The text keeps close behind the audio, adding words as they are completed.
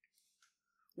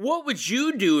What would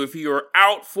you do if you were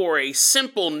out for a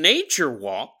simple nature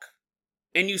walk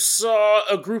and you saw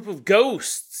a group of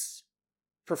ghosts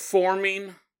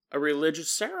performing a religious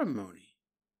ceremony?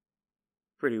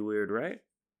 Pretty weird, right?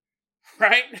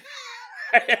 Right?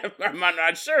 I'm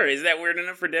not sure. Is that weird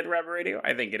enough for Dead Rabbit Radio?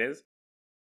 I think it is.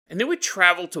 And then we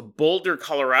travel to Boulder,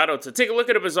 Colorado to take a look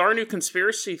at a bizarre new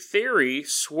conspiracy theory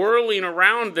swirling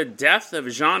around the death of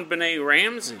JonBenet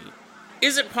Ramsey.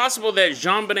 Is it possible that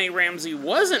JonBenet Ramsey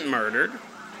wasn't murdered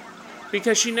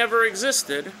because she never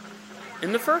existed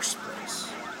in the first place?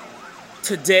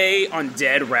 Today on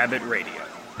Dead Rabbit Radio.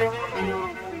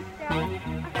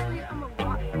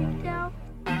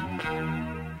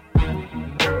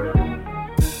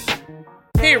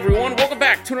 Hey everyone, welcome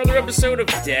back to another episode of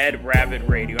Dead Rabbit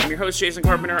Radio. I'm your host, Jason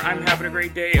Carpenter. I'm having a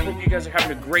great day. I hope you guys are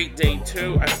having a great day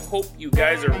too. I hope you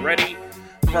guys are ready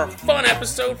for a fun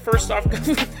episode. First off,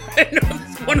 I know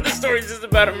one of the stories is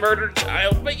about a murdered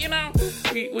child, but you know,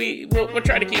 we'll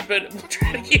try to keep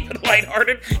it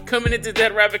lighthearted. Coming into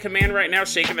Dead Rabbit Command right now,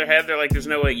 shaking their head. They're like, "There's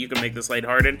no way you can make this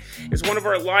lighthearted." It's one of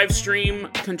our live stream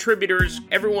contributors.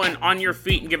 Everyone, on your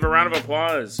feet and give a round of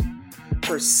applause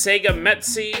for Sega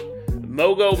Metsi.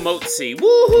 Mogo Motzi.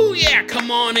 Woohoo! Yeah,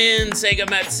 come on in, Sega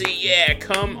Metsi. Yeah,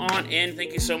 come on in.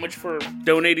 Thank you so much for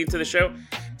donating to the show.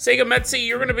 Sega Metsi,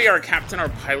 you're going to be our captain, our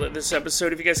pilot this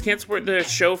episode. If you guys can't support the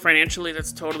show financially,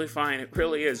 that's totally fine. It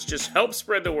really is. Just help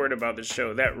spread the word about the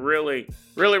show. That really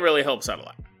helps out a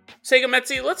lot. Sega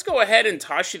Metsi, let's go ahead and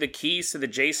toss you the keys to the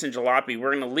Jason Jalopy.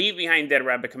 We're going to leave behind Dead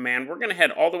Rabbit Command. We're going to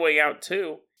head all the way out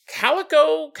to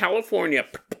Calico, California.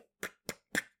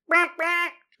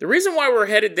 The reason why we're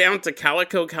headed down to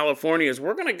Calico, California is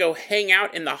we're going to go hang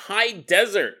out in the high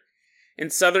desert in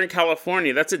Southern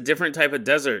California. That's a different type of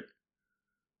desert.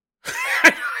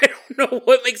 I don't know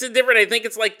what makes it different. I think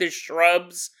it's like the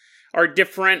shrubs are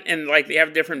different and like they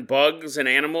have different bugs and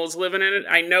animals living in it.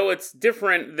 I know it's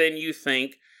different than you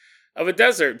think of a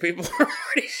desert. People are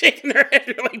already shaking their head.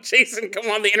 They're like, Jason,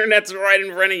 come on, the internet's right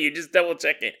in front of you. Just double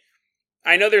check it.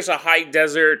 I know there's a high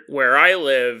desert where I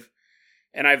live.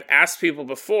 And I've asked people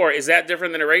before, is that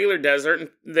different than a regular desert?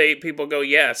 And people go,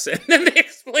 yes. And then they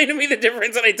explain to me the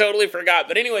difference and I totally forgot.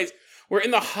 But anyways, we're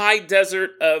in the high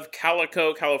desert of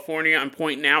Calico, California. I'm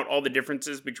pointing out all the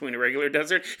differences between a regular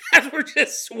desert. As we're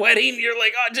just sweating, you're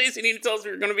like, oh, Jason, you need to tell us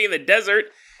we're going to be in the desert.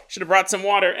 Should have brought some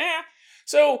water.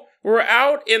 So we're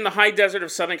out in the high desert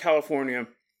of Southern California.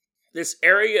 This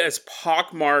area is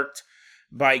pockmarked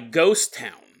by ghost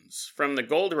towns from the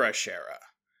Gold Rush era.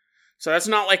 So that's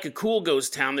not like a cool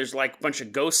ghost town. There's like a bunch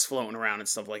of ghosts floating around and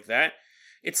stuff like that.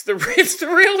 It's the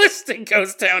realistic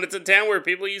ghost town. It's a town where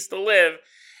people used to live.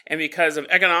 And because of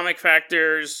economic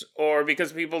factors or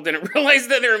because people didn't realize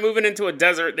that they were moving into a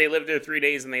desert, they lived there 3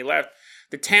 days and they left.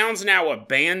 The town's now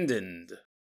abandoned.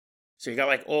 So you got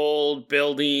like old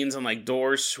buildings and like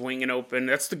doors swinging open.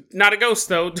 That's not a ghost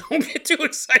though. Don't get too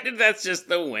excited. That's just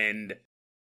the wind.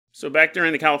 So back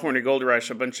during the California Gold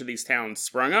Rush, a bunch of these towns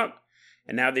sprung up.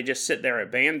 And now they just sit there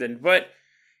abandoned. But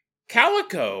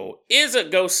Calico is a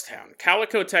ghost town.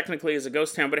 Calico technically is a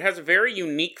ghost town, but it has a very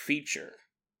unique feature.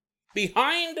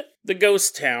 Behind the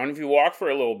ghost town, if you walk for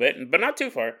a little bit, but not too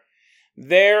far,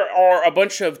 there are a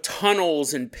bunch of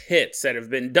tunnels and pits that have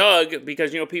been dug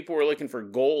because, people were looking for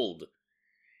gold.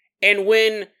 And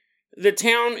when the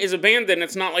town is abandoned,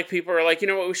 it's not like people are like, you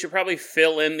know what, we should probably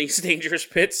fill in these dangerous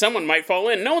pits. Someone might fall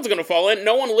in. No one's going to fall in.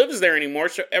 No one lives there anymore,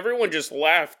 so everyone just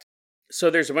left. So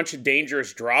there's a bunch of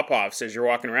dangerous drop-offs as you're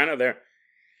walking around out there.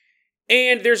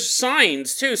 And there's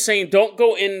signs, too, saying don't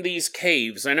go in these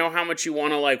caves. I know how much you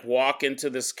want to, walk into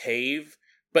this cave,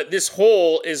 but this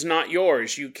hole is not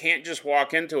yours. You can't just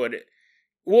walk into it.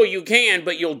 Well, you can,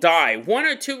 but you'll die. 1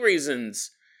 or 2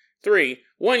 reasons. 3.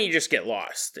 1, you just get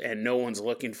lost, and no one's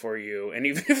looking for you. And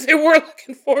even if they were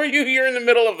looking for you, you're in the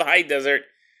middle of the high desert.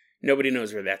 Nobody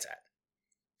knows where that's at.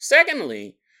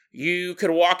 Secondly, you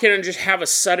could walk in and just have a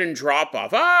sudden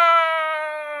drop-off.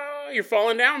 You're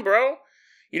falling down, bro.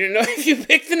 You didn't know if you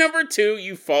pick the number 2,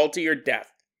 you fall to your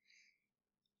death.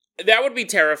 That would be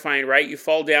terrifying, right? You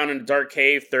fall down in a dark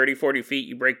cave, 30, 40 feet,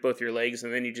 you break both your legs,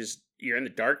 and then you're in the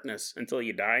darkness until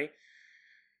you die.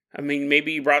 I mean,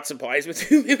 maybe you brought supplies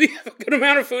with you. Maybe you have a good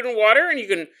amount of food and water, and you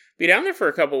can be down there for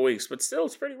a couple weeks. But still,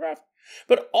 it's pretty rough.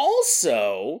 But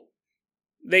also,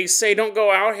 they say don't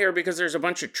go out here because there's a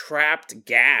bunch of trapped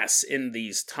gas in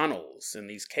these tunnels, in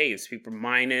these caves. People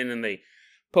mining and they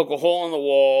poke a hole in the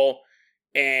wall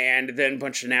and then a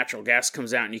bunch of natural gas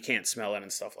comes out and you can't smell it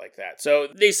and stuff like that. So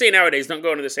they say nowadays don't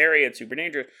go into this area, it's super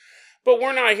dangerous. But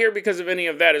we're not here because of any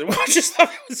of that as well. I just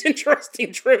thought it was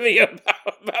interesting trivia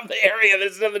about the area.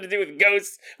 There's nothing to do with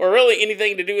ghosts or really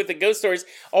anything to do with the ghost stories.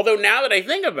 Although now that I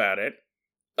think about it,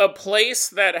 a place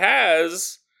that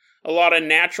has a lot of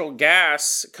natural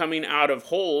gas coming out of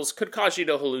holes could cause you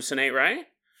to hallucinate, right?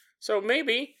 So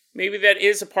maybe that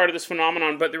is a part of this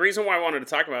phenomenon. But the reason why I wanted to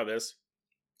talk about this,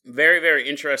 very, very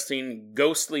interesting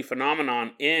ghostly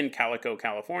phenomenon in Calico,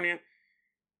 California.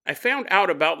 I found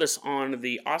out about this on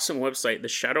the awesome website,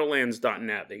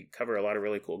 theshadowlands.net. They cover a lot of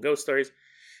really cool ghost stories.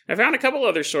 I found a couple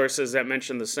other sources that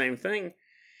mention the same thing.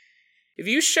 If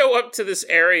you show up to this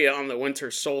area on the winter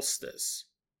solstice,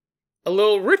 a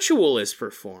little ritual is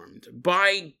performed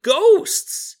by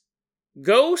ghosts.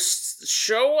 Ghosts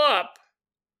show up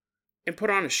and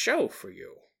put on a show for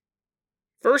you.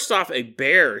 First off, a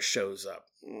bear shows up.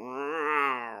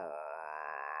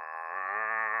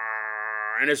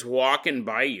 And is walking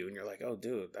by you, and you're like, oh,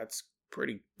 dude, that's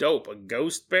pretty dope. A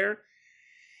ghost bear?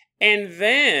 And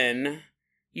then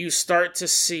you start to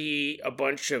see a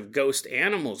bunch of ghost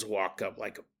animals walk up,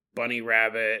 like a bunny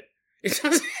rabbit. It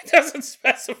doesn't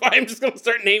specify. I'm just going to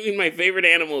start naming my favorite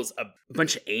animals. A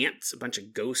bunch of ants, a bunch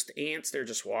of ghost ants. They're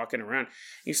just walking around.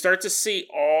 You start to see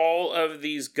all of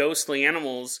these ghostly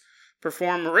animals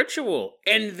perform a ritual.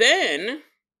 And then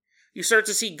you start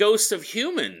to see ghosts of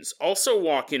humans also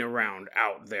walking around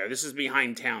out there. This is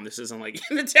behind town. This isn't like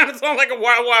in the town. It's not like a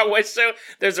Wild Wild West show.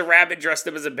 There's a rabbit dressed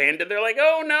up as a bandit. They're like,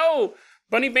 oh no,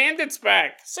 Bunny Bandit's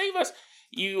back. Save us.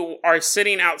 You are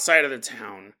sitting outside of the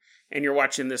town and you're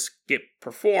watching this get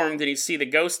performed, and you see the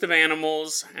ghost of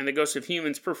animals and the ghost of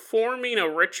humans performing a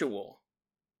ritual.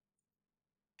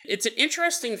 It's an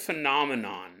interesting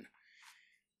phenomenon.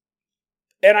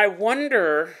 And I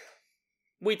wonder,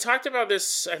 we talked about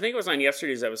this, I think it was on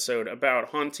yesterday's episode, about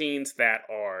hauntings that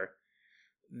are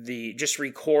the just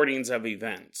recordings of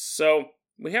events. So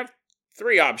we have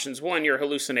three options. One, you're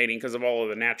hallucinating because of all of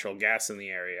the natural gas in the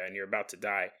area and you're about to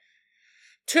die.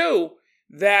 Two,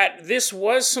 that this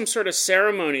was some sort of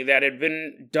ceremony that had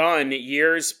been done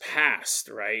years past,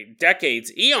 right?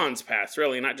 Decades, eons past,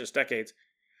 really, not just decades.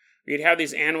 You'd have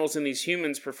these animals and these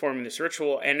humans performing this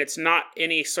ritual, and it's not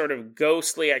any sort of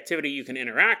ghostly activity you can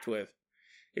interact with.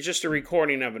 It's just a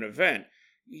recording of an event.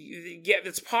 Yeah,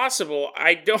 it's possible.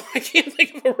 I can't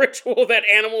think of a ritual that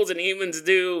animals and humans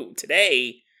do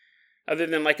today, other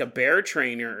than like a bear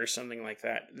trainer or something like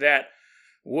that, that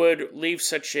would leave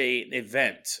such an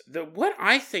event. What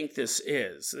I think this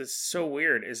is so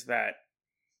weird, is that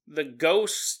the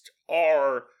ghosts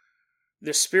are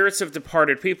the spirits of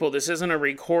departed people. This isn't a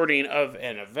recording of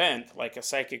an event, like a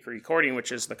psychic recording,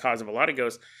 which is the cause of a lot of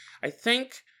ghosts. I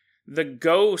think the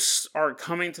ghosts are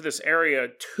coming to this area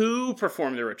to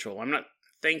perform the ritual. I'm not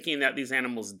thinking that these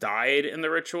animals died in the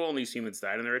ritual and these humans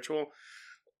died in the ritual.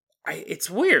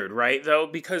 It's weird, right, though,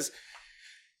 because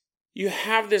you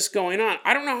have this going on.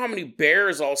 I don't know how many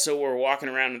bears also were walking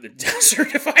around in the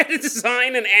desert. If I had to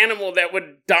design an animal that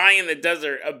would die in the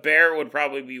desert, a bear would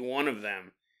probably be one of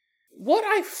them. What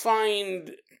I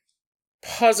find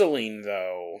puzzling,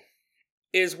 though,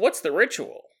 is what's the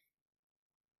ritual?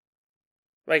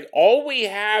 Like, all we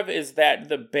have is that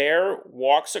the bear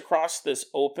walks across this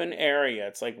open area.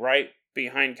 It's like right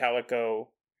behind Calico,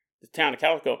 the town of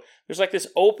Calico. There's like this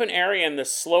open area, and the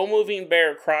slow-moving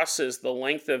bear crosses the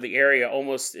length of the area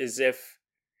almost as if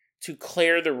to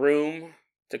clear the room,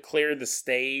 to clear the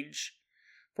stage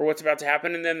for what's about to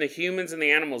happen. And then the humans and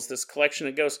the animals, this collection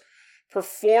of ghosts,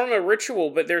 perform a ritual,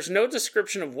 but there's no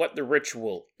description of what the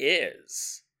ritual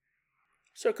is.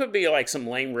 So it could be like some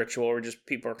lame ritual where just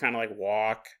people are kind of like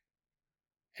walk,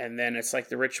 and then it's like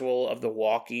the ritual of the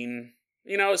walking.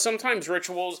 You know, sometimes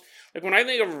rituals, like when I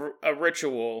think of a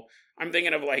ritual, I'm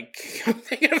thinking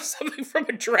of something from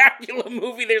a Dracula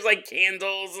movie. There's like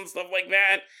candles and stuff like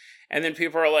that. And then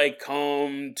people are like,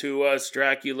 come to us,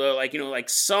 Dracula, like, you know, like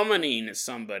summoning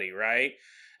somebody, right?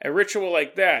 A ritual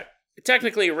like that.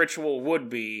 Technically, a ritual would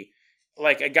be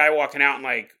like a guy walking out and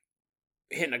like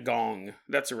hitting a gong.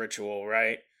 That's a ritual,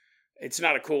 right? It's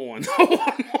not a cool one.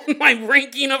 On my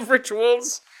ranking of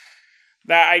rituals,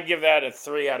 that I'd give that a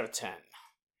 3 out of 10.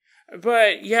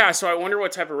 But yeah, so I wonder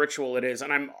what type of ritual it is.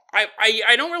 And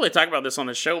I don't really talk about this on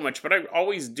the show much, but I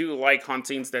always do like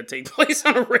hauntings that take place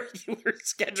on a regular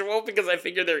schedule because I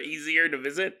figure they're easier to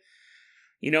visit.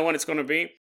 You know when it's going to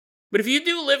be. But if you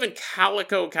do live in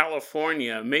Calico,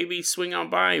 California, maybe swing on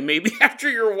by. Maybe after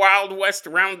your Wild West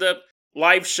Roundup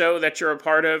live show that you're a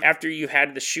part of, after you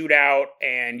had the shootout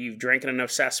and you've drank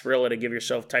enough sarsaparilla to give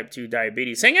yourself type 2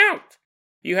 diabetes, hang out.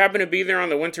 You happen to be there on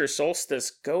the winter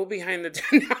solstice, go behind the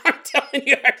town. No, I'm telling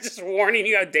you, I was just warning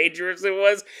you how dangerous it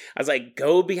was. I was like,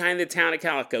 go behind the town of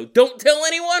Calico. Don't tell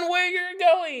anyone where you're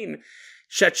going.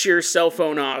 Shut your cell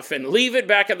phone off and leave it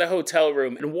back at the hotel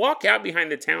room and walk out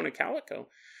behind the town of Calico.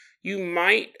 You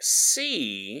might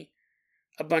see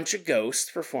a bunch of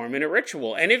ghosts performing a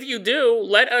ritual. And if you do,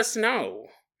 let us know.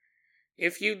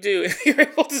 If you do, if you're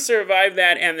able to survive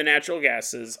that and the natural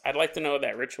gases, I'd like to know what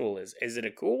that ritual is. Is it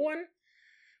a cool one?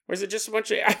 Or is it just a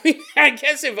bunch of... I mean, I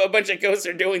guess if a bunch of ghosts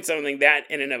are doing something, that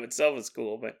in and of itself is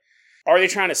cool. But are they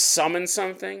trying to summon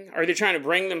something? Are they trying to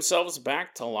bring themselves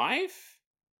back to life?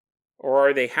 Or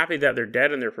are they happy that they're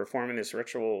dead and they're performing this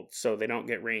ritual so they don't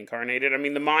get reincarnated? I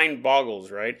mean, the mind boggles,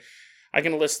 right? I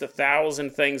can list 1,000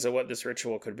 things of what this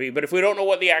ritual could be. But if we don't know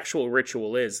what the actual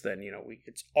ritual is, then,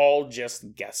 it's all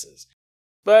just guesses.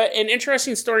 But an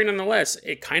interesting story nonetheless.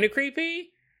 It kind of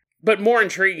creepy, but more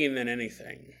intriguing than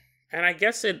anything. And I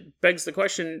guess it begs the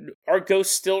question, are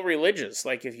ghosts still religious?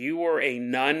 Like, if you were a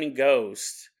nun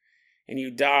ghost and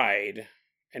you died,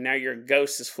 and now your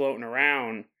ghost is floating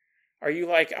around, are you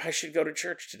like, I should go to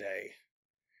church today?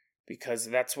 Because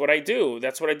that's what I do.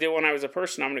 That's what I did when I was a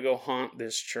person. I'm going to go haunt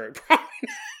this church.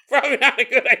 Probably not a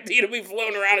good idea to be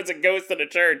floating around as a ghost in a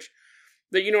church.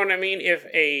 But you know what I mean? If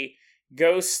a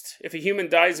human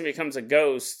dies and becomes a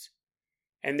ghost,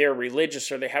 and they're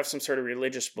religious or they have some sort of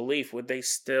religious belief, would they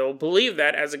still believe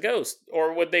that as a ghost?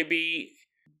 Or would they be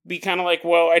kind of like,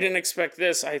 well, I didn't expect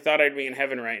this. I thought I'd be in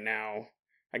heaven right now.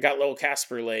 I got little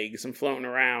Casper legs. I'm floating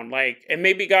around. And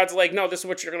maybe God's like, no, this is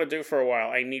what you're going to do for a while.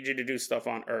 I need you to do stuff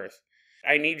on Earth.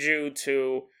 I need you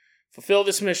to fulfill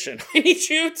this mission. I need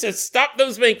you to stop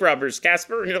those bank robbers,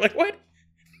 Casper. And you're like, what?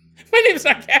 My name's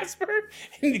not Casper.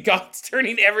 And God's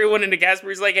turning everyone into Casper.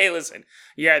 He's like, hey, listen,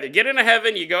 you either get into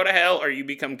heaven, you go to hell, or you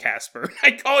become Casper.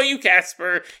 I call you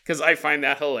Casper because I find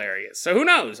that hilarious. So who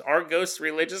knows? Are ghosts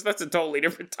religious? That's a totally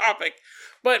different topic.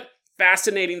 But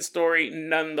fascinating story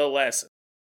nonetheless.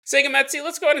 Sega Metzi,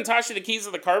 let's go ahead and toss you the keys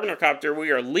of the Carbonocopter.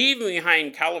 We are leaving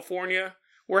behind California.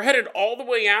 We're headed all the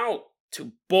way out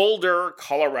to Boulder,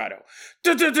 Colorado.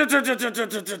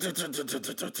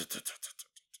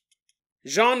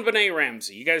 JonBenét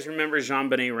Ramsey. You guys remember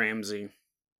JonBenét Ramsey?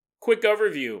 Quick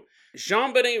overview.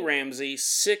 JonBenét Ramsey,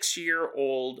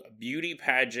 6-year-old beauty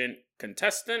pageant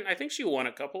contestant. I think she won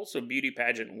a couple, so beauty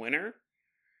pageant winner.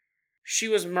 She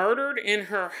was murdered in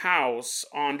her house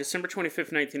on December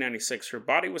 25th, 1996. Her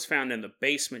body was found in the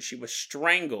basement. She was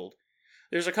strangled.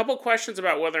 There's a couple questions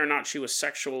about whether or not she was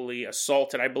sexually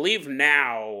assaulted. I believe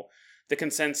now the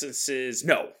consensus is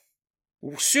no.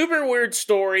 Super weird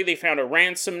story. They found a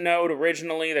ransom note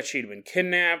originally that she'd been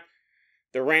kidnapped.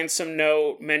 The ransom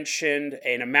note mentioned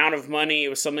an amount of money. It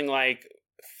was something like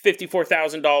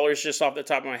 $54,000 just off the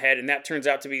top of my head. And that turns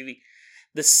out to be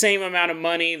the same amount of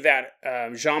money that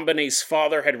JonBenét's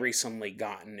father had recently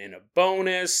gotten in a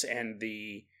bonus. And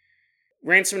the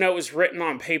ransom note was written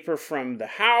on paper from the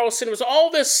house. And it was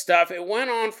all this stuff. It went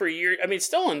on for years. I mean, it's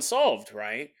still unsolved,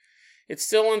 right? It's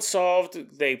still unsolved.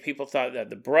 People thought that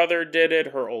the brother did it,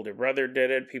 her older brother did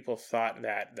it. People thought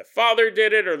that the father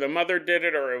did it, or the mother did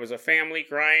it, or it was a family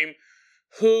crime.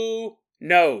 Who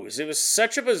knows? It was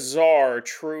such a bizarre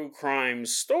true crime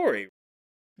story.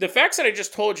 The facts that I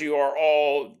just told you are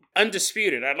all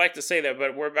undisputed. I'd like to say that,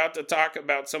 but we're about to talk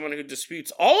about someone who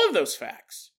disputes all of those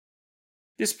facts.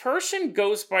 This person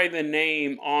goes by the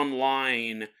name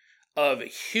online of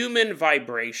Human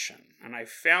Vibration. And I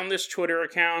found this Twitter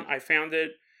account. I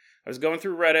was going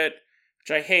through Reddit,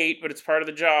 which I hate, but it's part of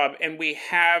the job. And we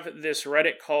have this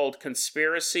Reddit called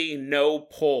Conspiracy No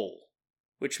Poll,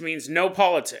 which means no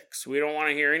politics. We don't want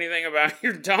to hear anything about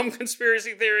your dumb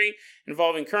conspiracy theory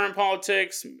involving current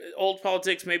politics, old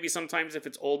politics, maybe sometimes if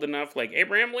it's old enough, like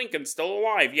Abraham Lincoln's still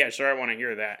alive. Yeah, sure, I want to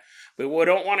hear that. But we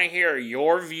don't want to hear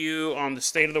your view on the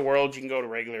state of the world. You can go to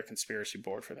regular conspiracy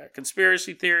board for that.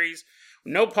 Conspiracy theories,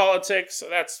 no politics, so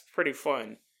that's pretty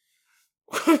fun.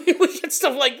 We get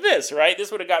stuff like this, right?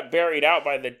 This would have got buried out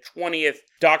by the 20th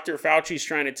Dr. Fauci's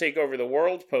trying to take over the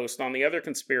world post on the other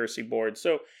conspiracy board.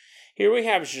 So here we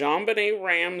have JonBenét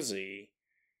Ramsey,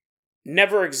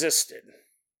 never existed.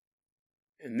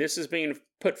 And this is being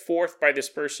put forth by this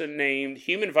person named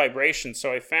Human Vibration.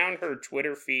 So I found her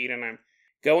Twitter feed and I'm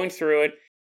going through it.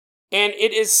 And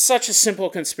it is such a simple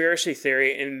conspiracy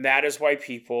theory, and that is why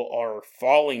people are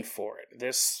falling for it.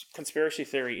 This conspiracy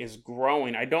theory is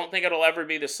growing. I don't think it'll ever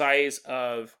be the size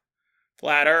of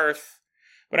Flat Earth,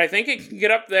 but I think it can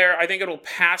get up there. I think it'll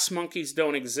pass Monkeys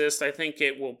Don't Exist. I think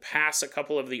it will pass a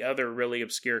couple of the other really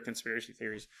obscure conspiracy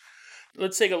theories.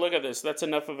 Let's take a look at this. That's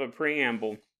enough of a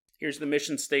preamble. Here's the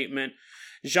mission statement.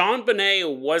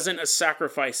 JonBenet wasn't a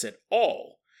sacrifice at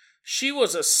all. She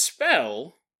was a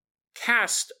spell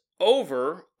cast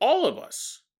over all of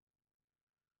us.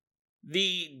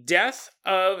 The death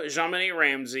of JonBenet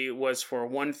Ramsey was for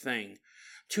one thing,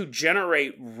 to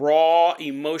generate raw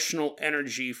emotional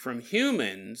energy from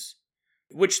humans,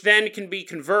 which then can be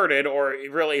converted, or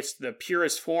really it's the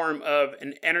purest form of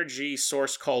an energy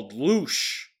source called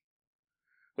loosh,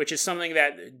 which is something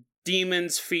that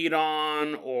demons feed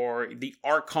on, or the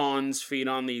archons feed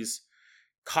on. These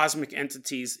cosmic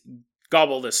entities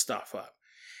gobble this stuff up.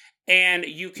 And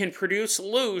you can produce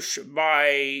loosh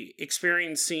by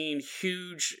experiencing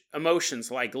huge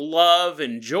emotions like love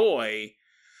and joy.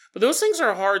 But those things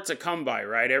are hard to come by,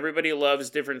 right? Everybody loves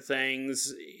different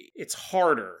things. It's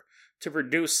harder to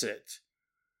produce it.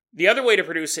 The other way to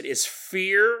produce it is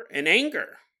fear and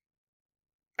anger.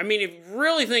 I mean, if you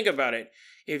really think about it,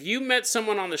 if you met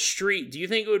someone on the street, do you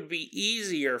think it would be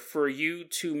easier for you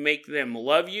to make them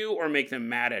love you or make them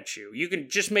mad at you? You can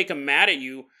just make them mad at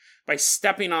you by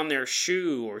stepping on their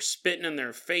shoe or spitting in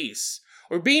their face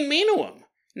or being mean to them.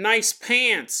 Nice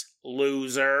pants,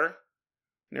 loser.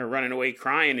 And they're running away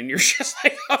crying and you're just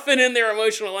like huffing in their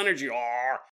emotional energy.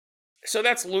 Aww. So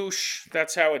that's loosh.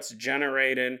 That's how it's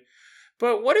generated.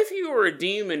 But what if you were a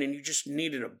demon and you just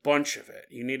needed a bunch of it?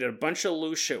 You needed a bunch of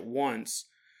loosh at once.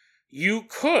 You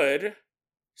could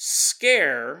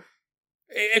scare,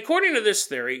 according to this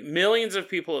theory, millions of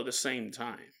people at the same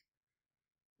time.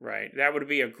 Right? That would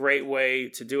be a great way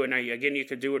to do it. Now, again, you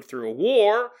could do it through a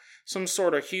war, some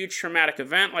sort of huge traumatic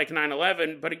event like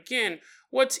 9/11. But again,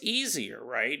 what's easier,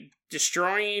 right?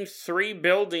 Destroying 3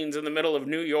 buildings in the middle of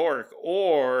New York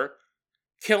or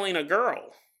killing a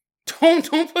girl.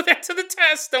 Don't put that to the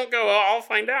test. Don't go, oh, I'll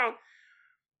find out.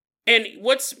 And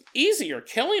what's easier,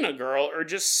 killing a girl or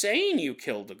just saying you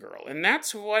killed a girl? And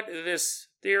that's what this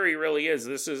theory really is.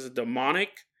 This is a demonic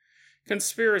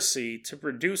conspiracy to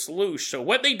produce loosh. So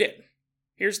what they did,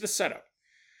 here's the setup.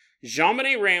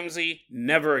 JonBenet Ramsey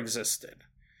never existed.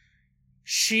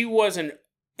 She was an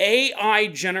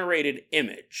AI-generated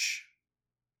image.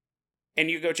 And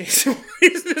you go, Jason,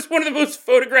 is this one of the most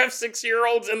photographed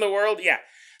 6-year-olds in the world? Yeah,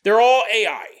 they're all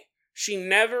AI. She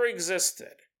never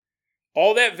existed.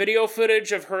 All that video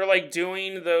footage of her like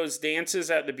doing those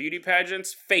dances at the beauty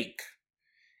pageants, fake.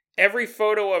 Every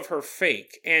photo of her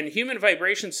fake. And Human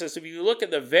Vibration says if you look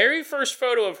at the very first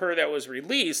photo of her that was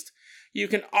released, you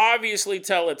can obviously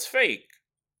tell it's fake.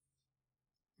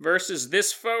 Versus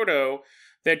this photo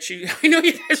that I know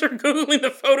you guys are Googling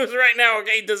the photos right now,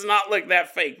 okay? It does not look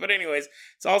that fake. But anyways,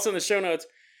 it's also in the show notes.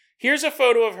 Here's a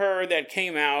photo of her that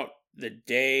came out the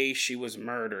day she was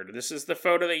murdered. This is the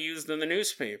photo they used in the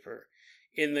newspaper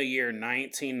in the year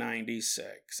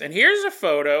 1996. And here's a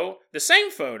photo, the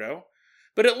same photo,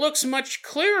 but it looks much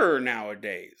clearer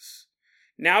nowadays.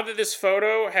 Now that this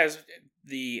photo has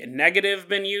the negative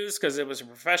been used because it was a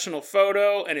professional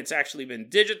photo and it's actually been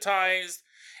digitized,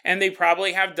 and they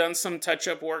probably have done some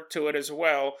touch-up work to it as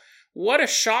well. What a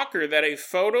shocker that a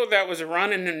photo that was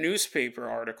run in a newspaper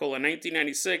article in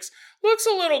 1996 looks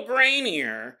a little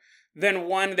grainier than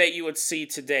one that you would see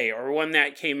today, or one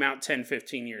that came out 10,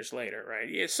 15 years later,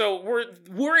 right? So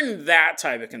we're in that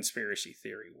type of conspiracy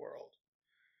theory world.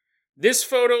 This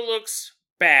photo looks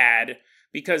bad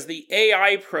because the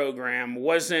AI program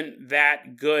wasn't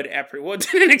that good at... Well, it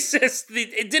didn't exist.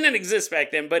 It didn't exist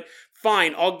back then, but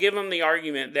fine, I'll give them the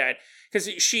argument that... Because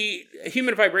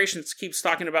Human Vibrations keeps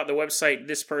talking about the website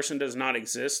This Person Does Not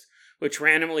Exist, which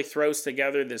randomly throws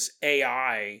together this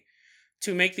AI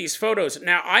to make these photos.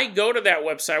 Now, I go to that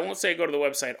website. I won't say I go to the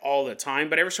website all the time,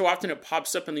 but every so often it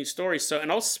pops up in these stories.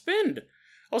 And I'll spend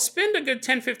a good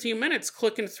 10, 15 minutes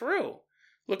clicking through,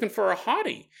 looking for a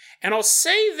hottie. And I'll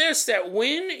say this, that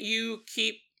when you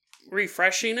keep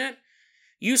refreshing it,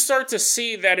 you start to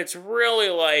see that it's really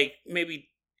like maybe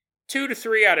 2 to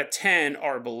 3 out of 10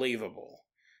 are believable.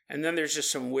 And then there's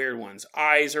just some weird ones.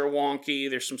 Eyes are wonky.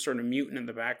 There's some sort of mutant in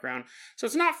the background. So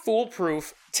it's not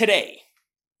foolproof today.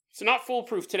 It's not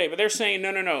foolproof today, but they're saying,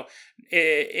 no.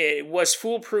 It was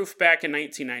foolproof back in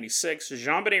 1996.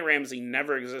 JonBenet Ramsey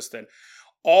never existed.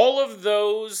 All of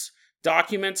those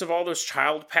documents of all those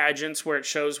child pageants where it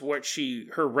shows what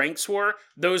her ranks were,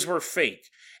 those were fake.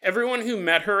 Everyone who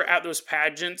met her at those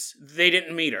pageants, they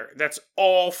didn't meet her. That's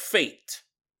all faked.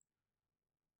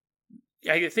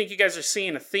 I think you guys are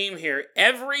seeing a theme here.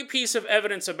 Every piece of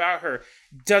evidence about her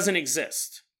doesn't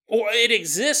exist. Or it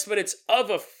exists, but it's of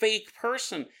a fake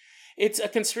person. It's a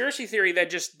conspiracy theory that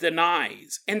just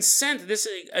denies. And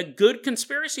a good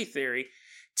conspiracy theory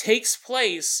takes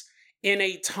place in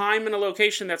a time and a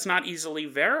location that's not easily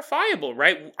verifiable,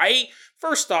 right?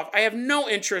 First off, I have no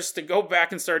interest to go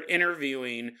back and start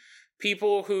interviewing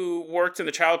people who worked in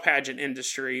the child pageant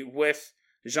industry with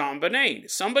JonBenét.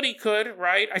 Somebody could,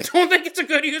 right? I don't think it's a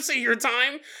good use of your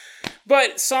time,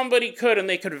 but somebody could, and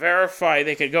they could verify.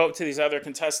 They could go up to these other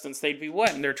contestants. They'd be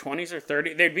what, in their 20s or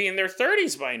 30s? They'd be in their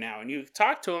 30s by now, and you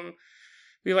talk to them,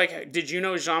 be like, did you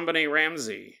know JonBenét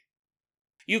Ramsey?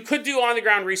 You could do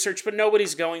on-the-ground research, but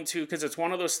nobody's going to, because it's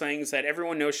one of those things that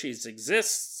everyone knows she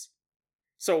exists.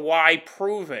 So why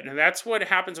prove it? And that's what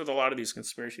happens with a lot of these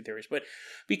conspiracy theories. But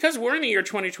because we're in the year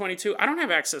 2022, I don't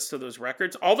have access to those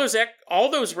records. All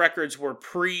those records were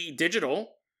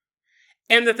pre-digital.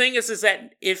 And the thing is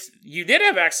that if you did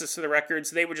have access to the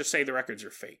records, they would just say the records are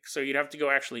fake. So you'd have to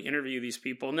go actually interview these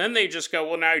people. And then they just go,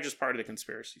 well, now you're just part of the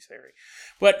conspiracy theory.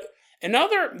 But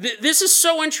this is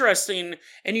so interesting.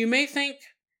 And you may think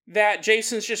that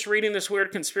Jason's just reading this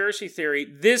weird conspiracy theory.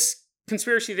 This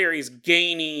conspiracy theory is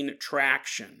gaining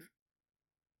traction.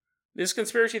 This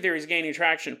conspiracy theory is gaining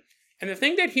traction. And the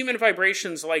thing that Human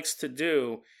Vibrations likes to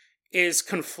do is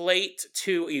conflate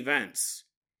two events.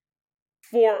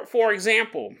 For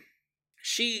example,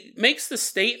 she makes the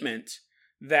statement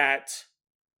that,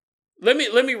 let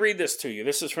me read this to you.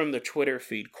 This is from the Twitter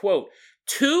feed. Quote,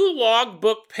 2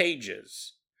 logbook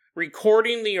pages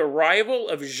recording the arrival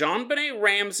of JonBenét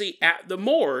Ramsey at the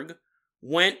morgue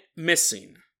went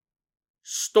missing.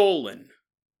 Stolen.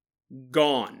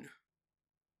 Gone.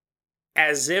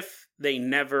 As if they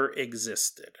never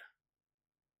existed.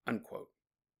 Unquote.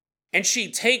 And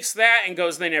she takes that and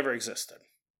goes, they never existed.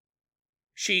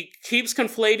 She keeps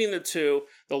conflating the two.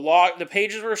 The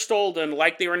pages were stolen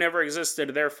like they were never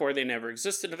existed, therefore they never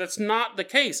existed. That's not the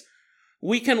case.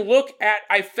 We can look at,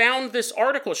 I found this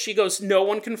article. She goes, no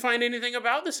one can find anything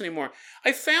about this anymore.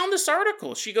 I found this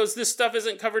article. She goes, this stuff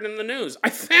isn't covered in the news. I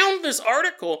found this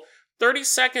article. 30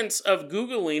 seconds of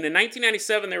Googling. In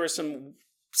 1997, there was some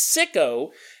sicko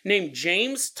named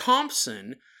James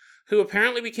Thompson who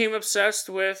apparently became obsessed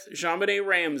with JonBenét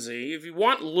Ramsey. If you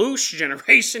want loose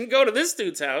generation, go to this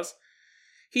dude's house.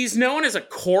 He's known as a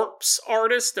corpse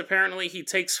artist. Apparently, he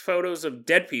takes photos of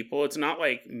dead people. It's not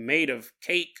like made of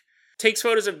cake. Takes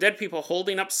photos of dead people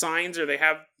holding up signs, or they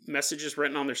have messages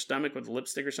written on their stomach with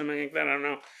lipstick or something like that. I don't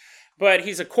know. But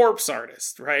he's a corpse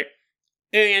artist, right?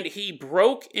 And he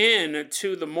broke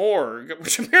into the morgue,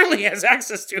 which apparently he has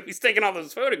access to. He's taken all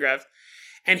those photographs.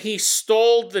 And he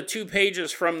stole the 2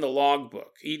 pages from the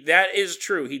logbook. That is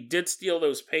true. He did steal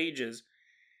those pages.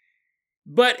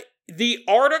 But the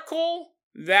article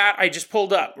that I just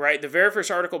pulled up, right? The very first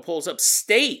article pulls up,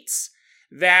 states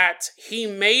that he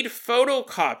made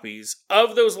photocopies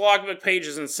of those logbook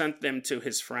pages and sent them to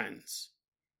his friends.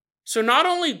 So not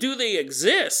only do they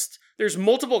exist, there's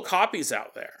multiple copies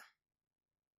out there.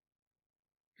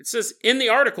 It says in the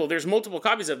article, there's multiple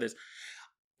copies of this.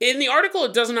 In the article,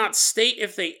 it does not state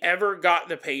if they ever got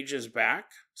the pages back.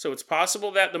 So it's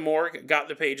possible that the morgue got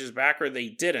the pages back or they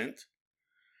didn't.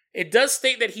 It does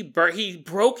state that he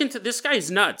broke into, this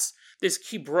guy's nuts.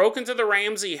 He broke into the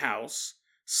Ramsey house,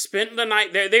 spent the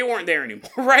night there. They weren't there anymore,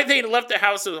 right? They left the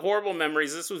house with horrible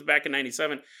memories. This was back in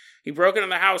 97. He broke into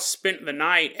the house, spent the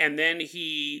night, and then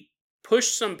he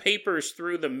pushed some papers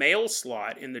through the mail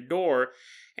slot in the door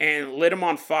and lit him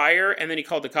on fire, and then he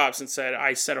called the cops and said,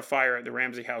 I set a fire at the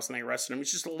Ramsey house, and they arrested him.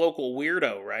 He's just a local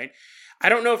weirdo, right? I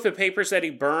don't know if the papers that he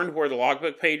burned were the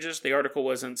logbook pages. The article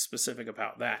wasn't specific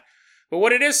about that. But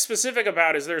what it is specific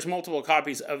about is there's multiple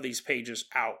copies of these pages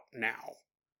out now.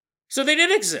 So they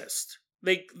did exist.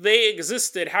 They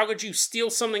existed. How could you steal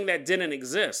something that didn't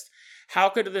exist? How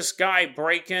could this guy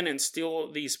break in and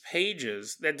steal these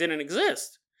pages that didn't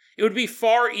exist? It would be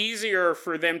far easier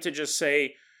for them to just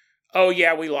say, oh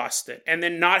yeah, we lost it, and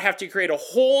then not have to create a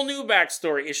whole new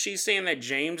backstory. Is she saying that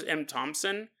James M.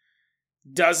 Thompson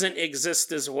doesn't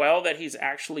exist as well, that he's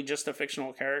actually just a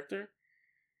fictional character?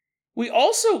 We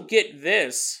also get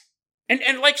this,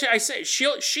 and like I said,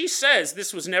 she says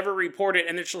this was never reported,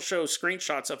 and then she'll show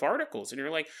screenshots of articles, and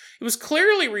you're like, it was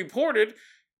clearly reported.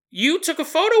 You took a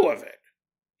photo of it.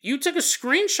 You took a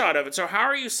screenshot of it, so how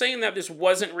are you saying that this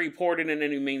wasn't reported in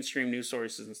any mainstream news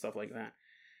sources and stuff like that?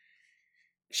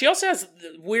 She also has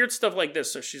weird stuff like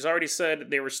this. So she's already said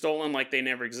they were stolen like they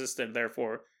never existed,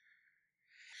 therefore.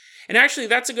 And actually,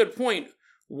 that's a good point.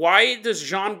 Why does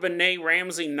JonBenét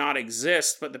Ramsey not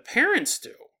exist, but the parents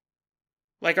do?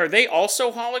 Like, are they also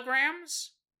holograms?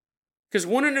 Because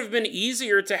wouldn't it have been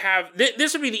easier to have...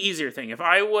 This would be the easier thing. If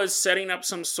I was setting up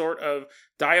some sort of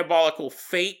diabolical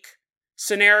fake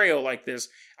scenario like this,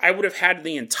 I would have had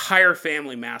the entire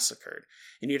family massacred.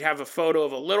 And you'd have a photo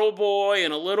of a little boy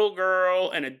and a little girl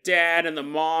and a dad and the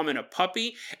mom and a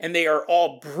puppy, and they are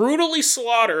all brutally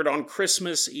slaughtered on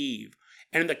Christmas Eve.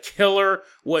 And the killer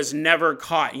was never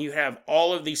caught. And you have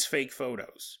all of these fake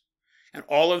photos and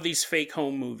all of these fake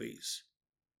home movies.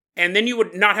 And then you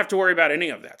would not have to worry about any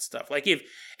of that stuff.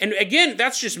 And again,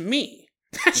 that's just me.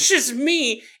 That's just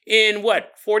me in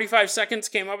 45 seconds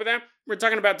came up with that? We're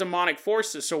talking about demonic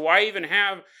forces. So why even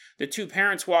have the two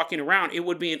parents walking around? It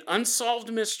would be an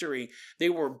unsolved mystery. They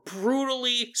were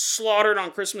brutally slaughtered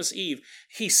on Christmas Eve.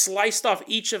 He sliced off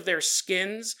each of their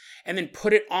skins and then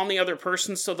put it on the other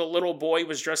person, so the little boy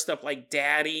was dressed up like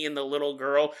daddy and the little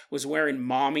girl was wearing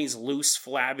mommy's loose,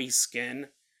 flabby skin.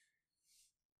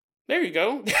 There you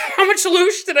go. How much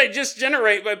loosh did I just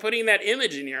generate by putting that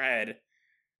image in your head?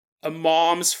 A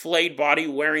mom's flayed body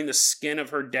wearing the skin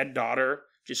of her dead daughter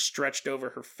just stretched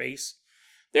over her face.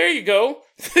 There you go.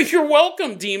 You're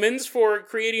welcome, demons, for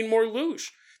creating more loosh.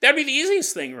 That'd be the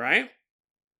easiest thing, right?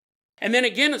 And then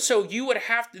again, so you would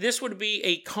have to, this would be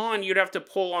a con you'd have to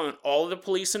pull on all of the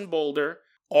police in Boulder,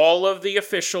 all of the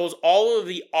officials, all of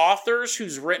the authors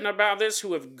who's written about this,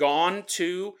 who have gone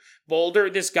to Boulder.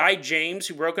 This guy, James,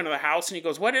 who broke into the house, and he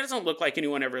goes, "What? It doesn't look like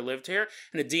anyone ever lived here."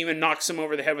 And a demon knocks him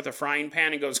over the head with a frying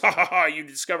pan and goes, "Ha ha ha, you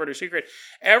discovered a secret."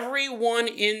 Everyone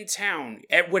in town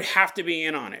would have to be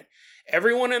in on it.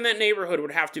 Everyone in that neighborhood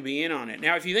would have to be in on it.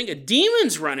 Now, if you think a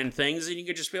demon's running things, then you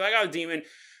could just be like, "Oh, demon,"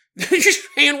 just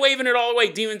hand waving it all away.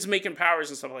 Demons making powers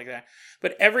and stuff like that.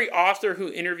 But every author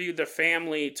who interviewed the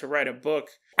family to write a book,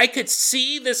 I could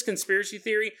see this conspiracy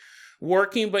theory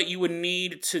working, but you would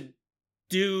need to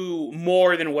do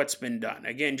more than what's been done.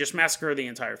 Again, just massacre the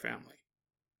entire family.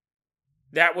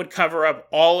 That would cover up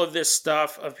all of this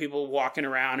stuff of people walking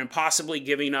around and possibly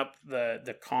giving up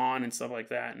the con and stuff like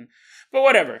that. But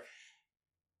whatever.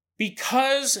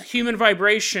 Because human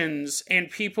vibrations and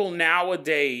people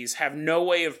nowadays have no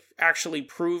way of actually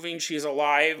proving she's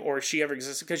alive or she ever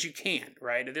existed, because you can't,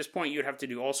 right? At this point, you'd have to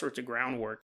do all sorts of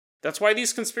groundwork. That's why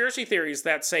these conspiracy theories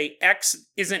that say X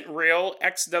isn't real,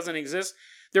 X doesn't exist,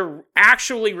 they're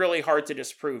actually really hard to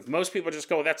disprove. Most people just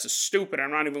go, "That's stupid.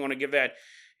 I'm not even going to give that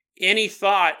any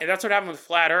thought." And that's what happened with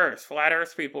Flat Earth. Flat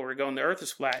Earth people were going, "The Earth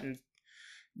is flat." And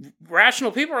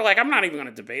rational people are like, "I'm not even going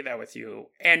to debate that with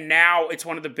you." And now it's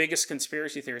one of the biggest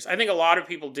conspiracy theories. I think a lot of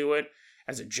people do it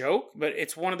as a joke, but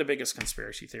it's one of the biggest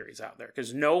conspiracy theories out there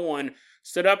because no one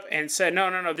stood up and said,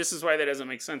 no, this is why that doesn't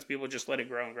make sense. People just let it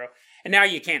grow and grow. And now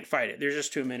you can't fight it. There's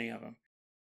just too many of them.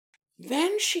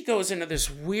 Then she goes into this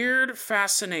weird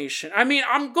fascination. I mean,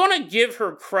 I'm going to give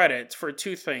her credit for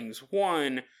two things.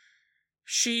 One,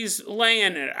 she's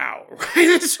laying it out, right?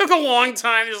 This took a long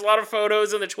time. There's a lot of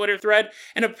photos in the Twitter thread.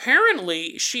 And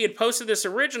apparently, she had posted this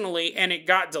originally, and it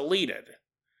got deleted,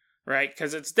 right?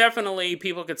 Because it's definitely,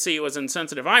 people could see it was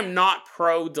insensitive. I'm not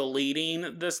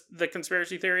pro-deleting the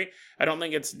conspiracy theory. I don't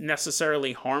think it's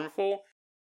necessarily harmful.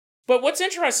 But what's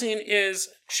interesting is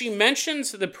she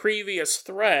mentions the previous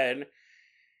thread,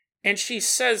 and she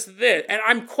says this, and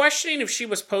I'm questioning if she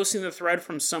was posting the thread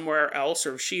from somewhere else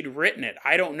or if she'd written it.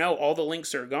 I don't know. All the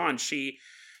links are gone. She,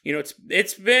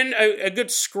 it's been a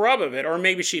good scrub of it, or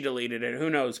maybe she deleted it. Who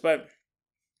knows? But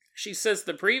she says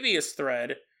the previous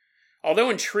thread, although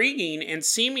intriguing and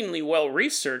seemingly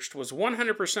well-researched, was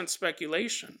 100%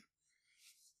 speculation.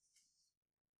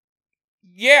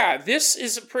 Yeah, this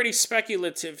is pretty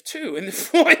speculative too, in the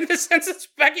sense that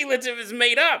speculative is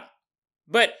made up.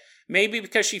 But maybe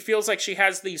because she feels like she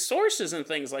has these sources and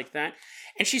things like that.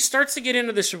 And she starts to get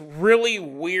into this really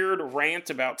weird rant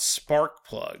about spark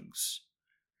plugs.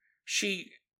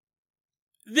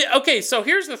 Okay, so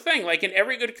here's the thing. Like in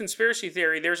every good conspiracy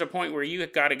theory, there's a point where you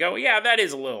got to go, yeah, that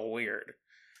is a little weird.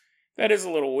 That is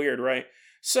a little weird, right?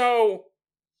 So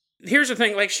here's the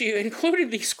thing. Like she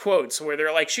included these quotes where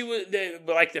they're like,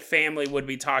 the family would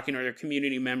be talking or their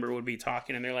community member would be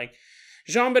talking. And they're like,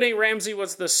 JonBenet Ramsey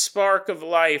was the spark of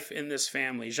life in this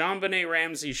family. JonBenet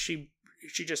Ramsey, she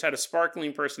just had a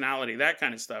sparkling personality, that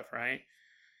kind of stuff, right?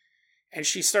 And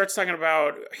she starts talking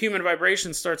about, human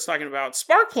vibration starts talking about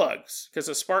spark plugs, because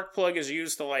a spark plug is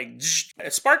used to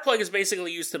a spark plug is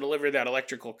basically used to deliver that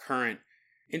electrical current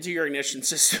into your ignition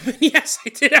system. And yes, I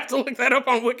did have to look that up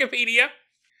on Wikipedia.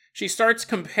 She starts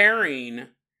comparing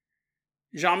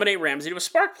JonBenet Ramsey to a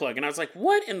spark plug. And I was like,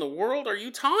 what in the world are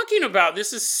you talking about?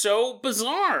 This is so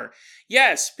bizarre.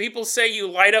 Yes, people say you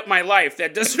light up my life.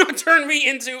 That does not turn me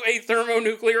into a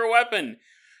thermonuclear weapon.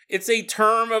 It's a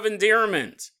term of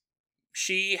endearment.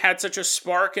 She had such a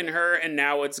spark in her, and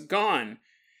now it's gone.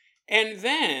 And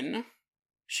then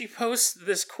she posts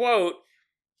this quote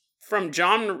from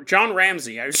John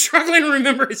Ramsey. I was struggling to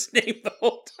remember his name the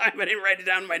whole time. I didn't write it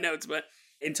down in my notes, but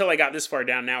until I got this far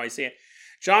down, now I see it.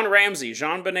 John Ramsey,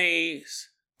 JonBenét's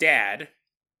dad,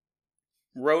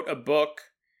 wrote a book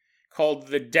called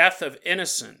The Death of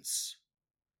Innocence.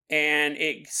 And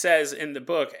it says in the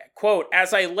book, quote,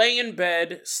 "As I lay in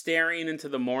bed staring into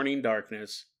the morning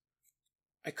darkness,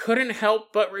 I couldn't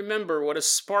help but remember what a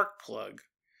spark plug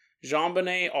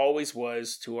JonBenet always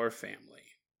was to our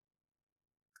family."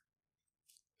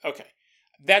 Okay.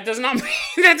 That does not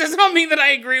mean that I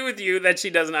agree with you that she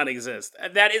does not exist.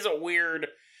 That is a weird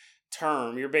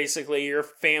term. Your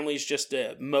family's just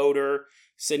a motor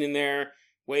sitting there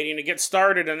waiting to get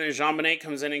started, and then JonBenet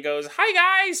comes in and goes, "Hi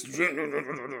guys."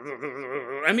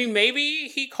 I mean, maybe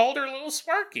he called her Little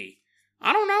Sparky.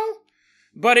 I don't know.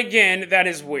 But again, that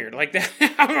is weird. Like that,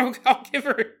 I'll give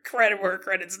her credit where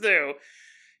credit's due.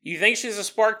 You think she's a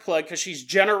spark plug because she's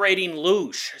generating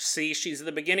loosh. See, she's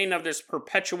the beginning of this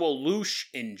perpetual loosh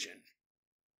engine.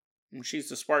 And she's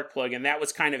the spark plug, and that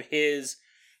was kind of his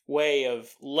way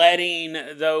of letting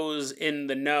those in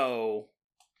the know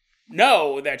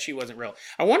that she wasn't real.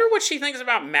 I wonder what she thinks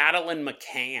about Madeleine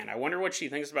McCann. I wonder what she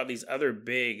thinks about these other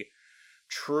big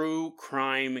true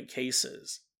crime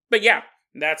cases. But yeah,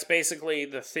 that's basically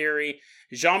the theory.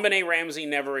 JonBenet Ramsey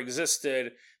never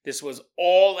existed. This was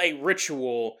all a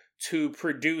ritual to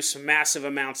produce massive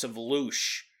amounts of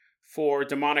loosh for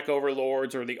demonic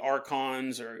overlords or the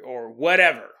archons or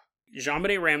whatever.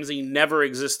 JonBenet Ramsey never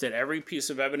existed. Every piece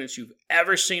of evidence you've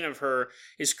ever seen of her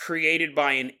is created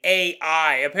by an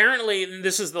AI. Apparently,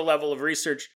 this is the level of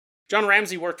research. John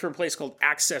Ramsey worked for a place called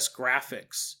Access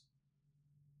Graphics.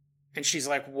 And she's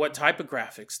like, "What type of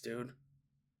graphics, dude?"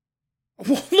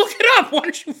 Well, look it up. Why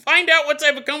don't you find out what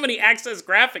type of company Access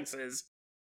Graphics is?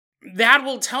 That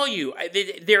will tell you.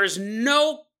 There is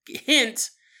no hint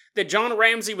that John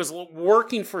Ramsey was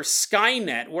working for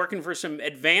Skynet, working for some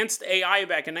advanced AI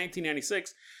back in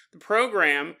 1996. The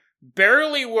program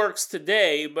barely works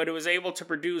today, but it was able to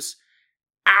produce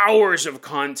hours of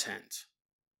content.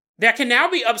 That can now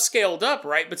be upscaled up,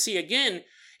 right? But see, again,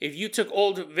 if you took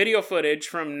old video footage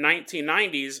from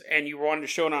 1990s and you wanted to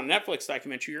show it on a Netflix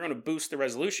documentary, you're going to boost the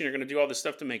resolution. You're going to do all this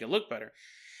stuff to make it look better.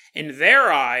 In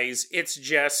their eyes, it's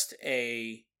just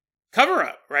a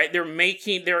cover-up, right? They're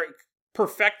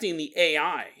perfecting the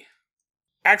AI.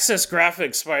 Access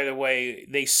Graphics, by the way,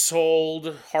 they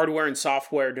sold hardware and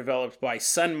software developed by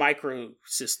Sun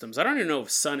Microsystems. I don't even know if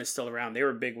Sun is still around. They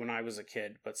were big when I was a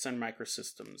kid, but Sun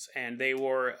Microsystems. And they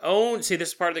were owned, see, this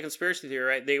is part of the conspiracy theory,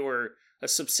 right? They were a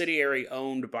subsidiary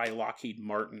owned by Lockheed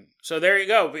Martin. So there you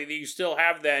go. You still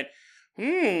have that,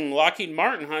 Lockheed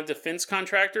Martin, huh? Defense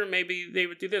contractor? Maybe they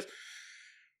would do this.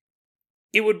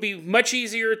 It would be much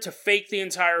easier to fake the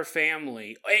entire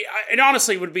family. It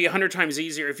honestly would be 100 times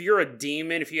easier if you're a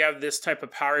demon, if you have this type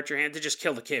of power at your hand, to just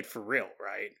kill the kid for real,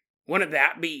 right? Wouldn't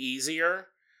that be easier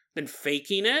than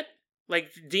faking it?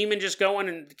 Like, demon just going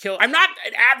and kill. I'm not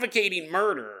advocating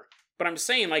murder, but I'm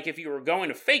saying, like, if you were going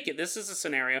to fake it, this is a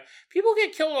scenario. People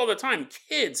get killed all the time.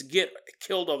 Kids get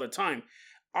killed all the time.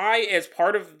 As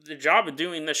part of the job of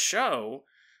doing this show,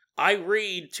 I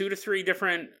read 2 to 3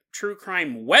 different true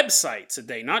crime websites a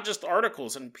day, not just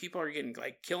articles, and people are getting,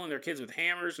 like, killing their kids with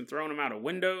hammers and throwing them out of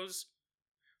windows.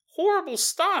 Horrible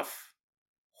stuff.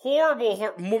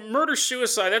 Horrible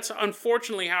murder-suicide. That's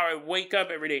unfortunately how I wake up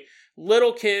every day.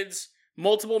 Little kids,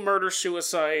 multiple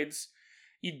murder-suicides.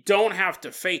 You don't have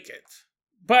to fake it.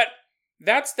 But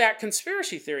that's that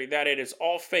conspiracy theory, that it is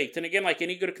all faked. And again, like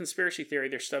any good conspiracy theory,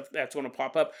 there's stuff that's going to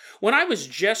pop up. When I was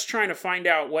just trying to find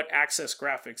out what Access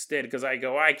Graphics did, because I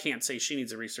can't say she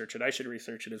needs to research it, I should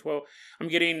research it as well, I'm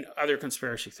getting other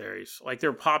conspiracy theories. Like,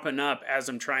 they're popping up as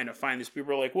I'm trying to find these.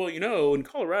 People are like, well, in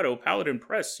Colorado, Paladin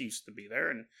Press used to be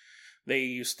there, and they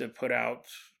used to put out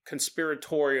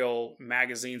conspiratorial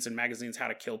magazines how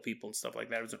to kill people and stuff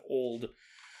like that. It was an old...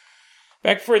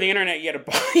 Back before the internet, you had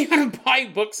to buy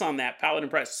books on that, Paladin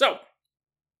Press. So,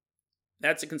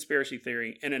 that's a conspiracy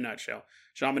theory in a nutshell.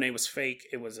 JonBenet was fake.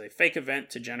 It was a fake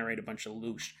event to generate a bunch of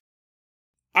loosh.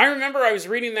 I remember I was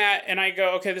reading that, and I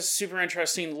go, okay, this is super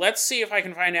interesting. Let's see if I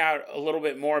can find out a little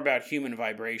bit more about human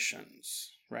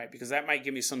vibrations, right? Because that might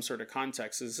give me some sort of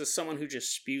context. Is this someone who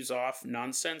just spews off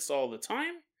nonsense all the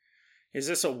time? Is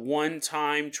this a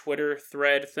one-time Twitter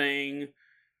thread thing?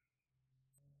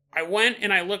 I went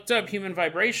and I looked up human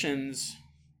vibrations.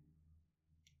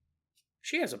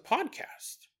 She has a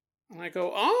podcast. And I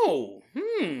go,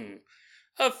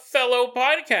 a fellow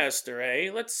podcaster, eh?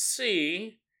 Let's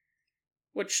see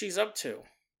what she's up to.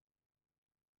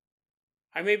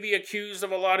 I may be accused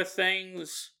of a lot of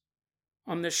things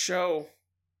on this show,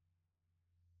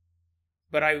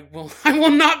 But I will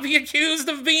not be accused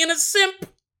of being a simp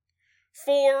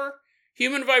for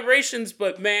Human Vibrations.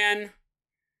 But man,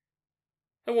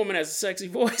 that woman has a sexy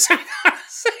voice. I gotta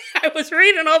say, I was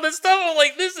reading all this stuff. I'm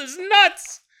like, this is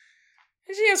nuts.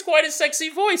 And she has quite a sexy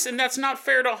voice, and that's not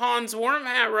fair to Hans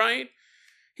Wormhat, right?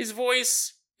 His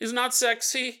voice is not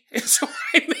sexy, and so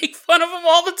I make fun of him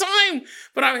all the time.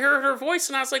 But I heard her voice,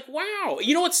 and I was like, wow.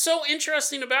 You know what's so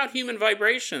interesting about Human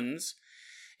Vibrations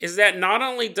is that not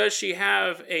only does she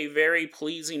have a very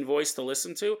pleasing voice to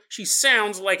listen to, she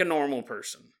sounds like a normal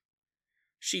person.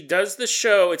 She does the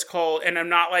show, it's called, and I'm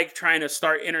not like trying to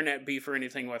start internet beef or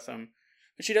anything with them,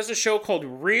 but she does a show called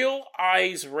Real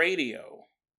Eyes Radio.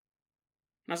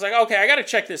 And I was like, okay, I gotta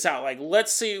check this out. Like,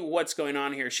 let's see what's going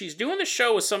on here. She's doing the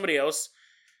show with somebody else,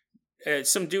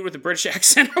 some dude with a British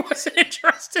accent. I wasn't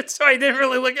interested, so I didn't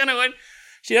really look into it.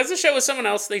 She does the show with someone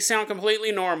else. They sound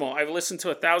completely normal. I've listened to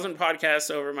 1,000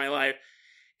 podcasts over my life,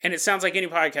 and it sounds like any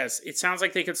podcast. It sounds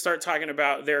like they could start talking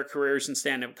about their careers in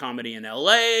stand-up comedy in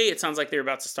LA. It sounds like they're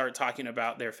about to start talking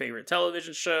about their favorite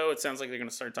television show. It sounds like they're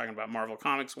going to start talking about Marvel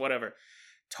Comics, whatever.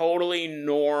 Totally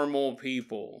normal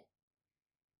people.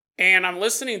 And I'm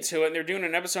listening to it, and they're doing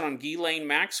an episode on Ghislaine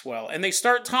Maxwell. And they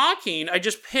start talking. I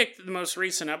just picked the most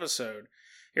recent episode.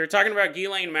 They were talking about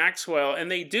Ghislaine Maxwell,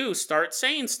 and they do start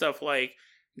saying stuff like,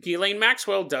 Ghislaine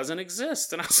Maxwell doesn't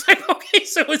exist. And I was like, okay,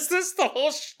 so is this the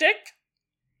whole shtick?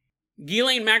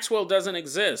 Ghislaine Maxwell doesn't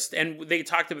exist. And they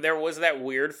talked about, there was that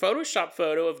weird Photoshop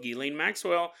photo of Ghislaine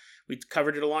Maxwell. We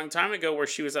covered it a long time ago where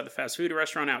she was at the fast food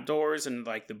restaurant outdoors, and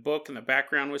like the book and the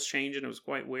background was changing. It was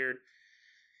quite weird.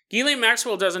 Ghislaine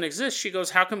Maxwell doesn't exist. She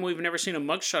goes, how come we've never seen a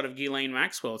mugshot of Ghislaine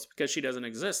Maxwell? It's because she doesn't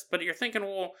exist. But you're thinking,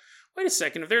 well, wait a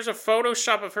second. If there's a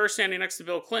Photoshop of her standing next to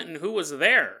Bill Clinton, who was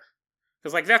there?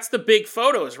 Because, like, that's the big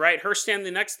photos, right? Her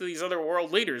standing next to these other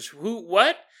world leaders. Who,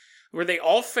 what? Were they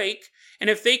all fake? And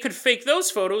if they could fake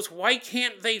those photos, why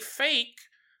can't they fake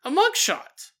a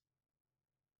mugshot?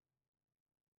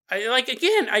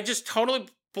 I just totally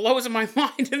blows my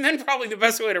mind. And then probably the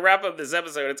best way to wrap up this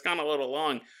episode, it's gone a little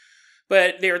long,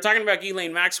 but they were talking about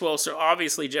Ghislaine Maxwell, so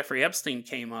obviously Jeffrey Epstein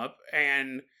came up,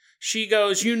 and she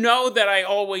goes, you know that I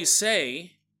always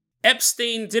say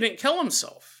Epstein didn't kill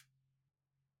himself.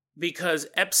 Because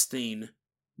Epstein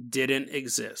didn't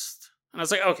exist. And I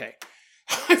was like, okay.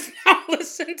 I've now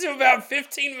listened to about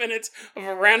 15 minutes of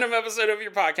a random episode of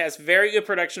your podcast. Very good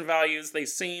production values. They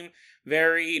seem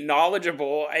very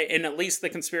knowledgeable in at least the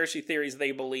conspiracy theories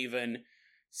they believe in.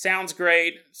 Sounds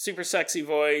great. Super sexy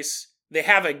voice. They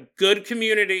have a good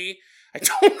community. I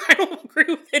don't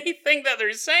agree with anything that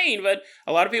they're saying, but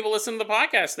a lot of people listen to the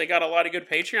podcast. They got a lot of good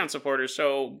Patreon supporters,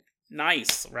 so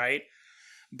nice, right?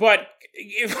 But,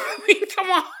 I mean, come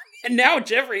on. And now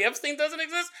Jeffrey Epstein doesn't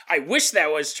exist? I wish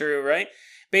that was true, right?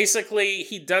 Basically,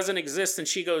 he doesn't exist, and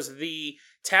she goes, the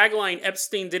tagline,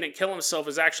 Epstein didn't kill himself,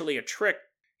 is actually a trick.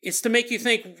 It's to make you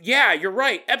think, yeah, you're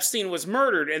right, Epstein was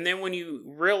murdered. And then when you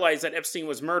realize that Epstein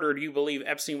was murdered, you believe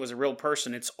Epstein was a real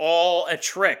person. It's all a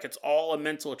trick. It's all a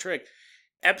mental trick.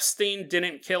 Epstein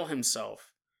didn't kill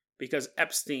himself because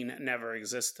Epstein never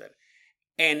existed.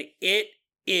 And it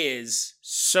is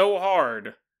so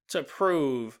hard to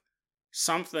prove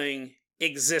something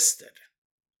existed.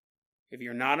 If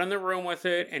you're not in the room with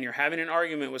it and you're having an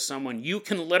argument with someone, you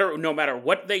can literally, no matter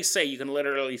what they say, you can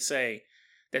literally say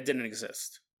that didn't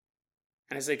exist.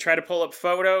 And as they try to pull up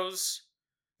photos,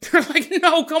 they're like,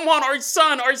 no, come on, our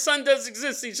son does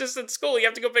exist. He's just at school. You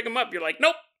have to go pick him up. You're like,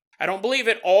 nope, I don't believe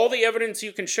it. All the evidence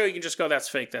you can show, you can just go, that's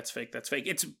fake, that's fake, that's fake.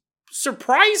 It's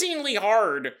surprisingly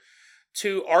hard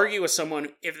to argue with someone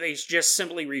if they just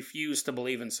simply refuse to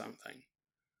believe in something.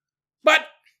 But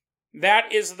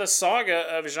that is the saga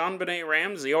of JonBenet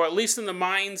Ramsey, or at least in the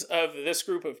minds of this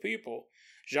group of people.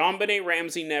 JonBenet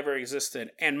Ramsey never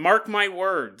existed. And mark my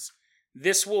words,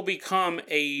 this will become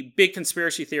a big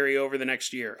conspiracy theory over the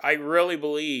next year. I really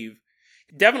believe,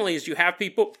 definitely as you have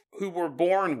people who were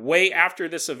born way after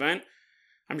this event,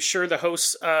 I'm sure the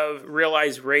hosts of Real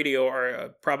Eyes Radio are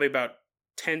probably about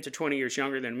 10 to 20 years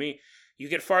younger than me. You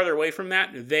get farther away from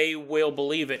that, they will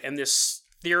believe it. And this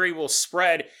theory will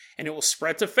spread, and it will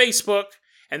spread to Facebook.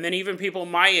 And then even people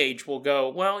my age will go,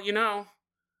 well, you know,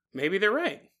 maybe they're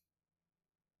right.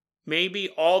 Maybe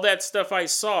all that stuff I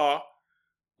saw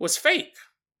was fake.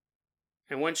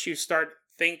 And once you start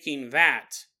thinking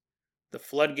that, the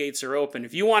floodgates are open.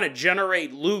 If you want to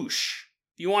generate loosh,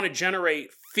 if you want to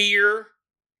generate fear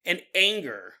and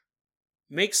anger,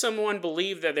 make someone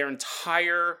believe that their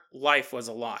entire life was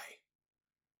a lie.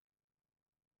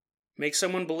 Make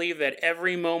someone believe that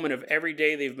every moment of every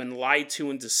day they've been lied to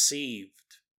and deceived.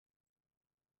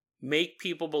 make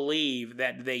people believe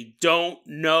that they don't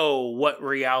know what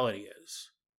reality is.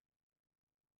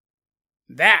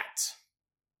 That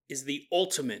is the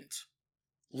ultimate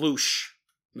loosh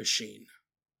machine.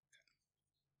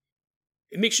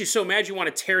 It makes you so mad you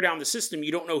want to tear down the system.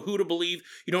 You don't know who to believe.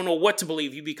 You don't know what to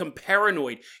believe. You become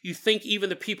paranoid. You think even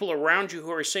the people around you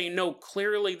who are saying, no,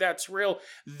 clearly that's real,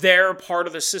 they're part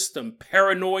of the system.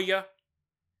 Paranoia,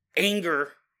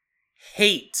 anger,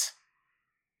 hate,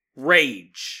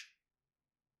 rage.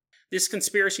 This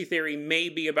conspiracy theory may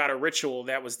be about a ritual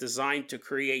that was designed to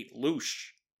create loosh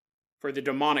for the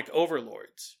demonic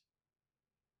overlords.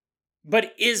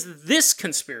 But is this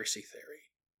conspiracy theory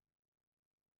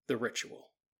the ritual?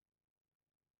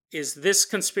 Is this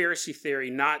conspiracy theory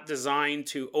not designed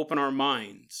to open our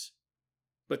minds,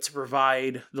 but to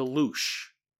provide the loosh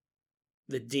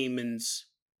the demons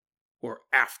were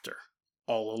after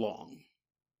all along?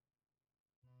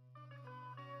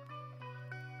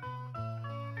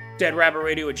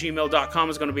 deadrabbitradio@gmail.com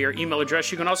is going to be our email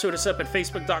address. You can also hit us up at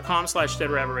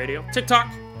facebook.com/deadrabbitradio. TikTok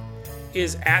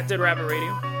is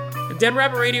 @deadrabbitradio. And Dead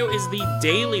Rabbit Radio is the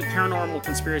daily paranormal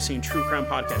conspiracy and true crime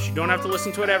podcast. You don't have to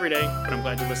listen to it every day, but I'm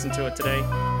glad you listened to it today.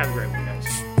 Have a great one,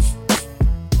 guys.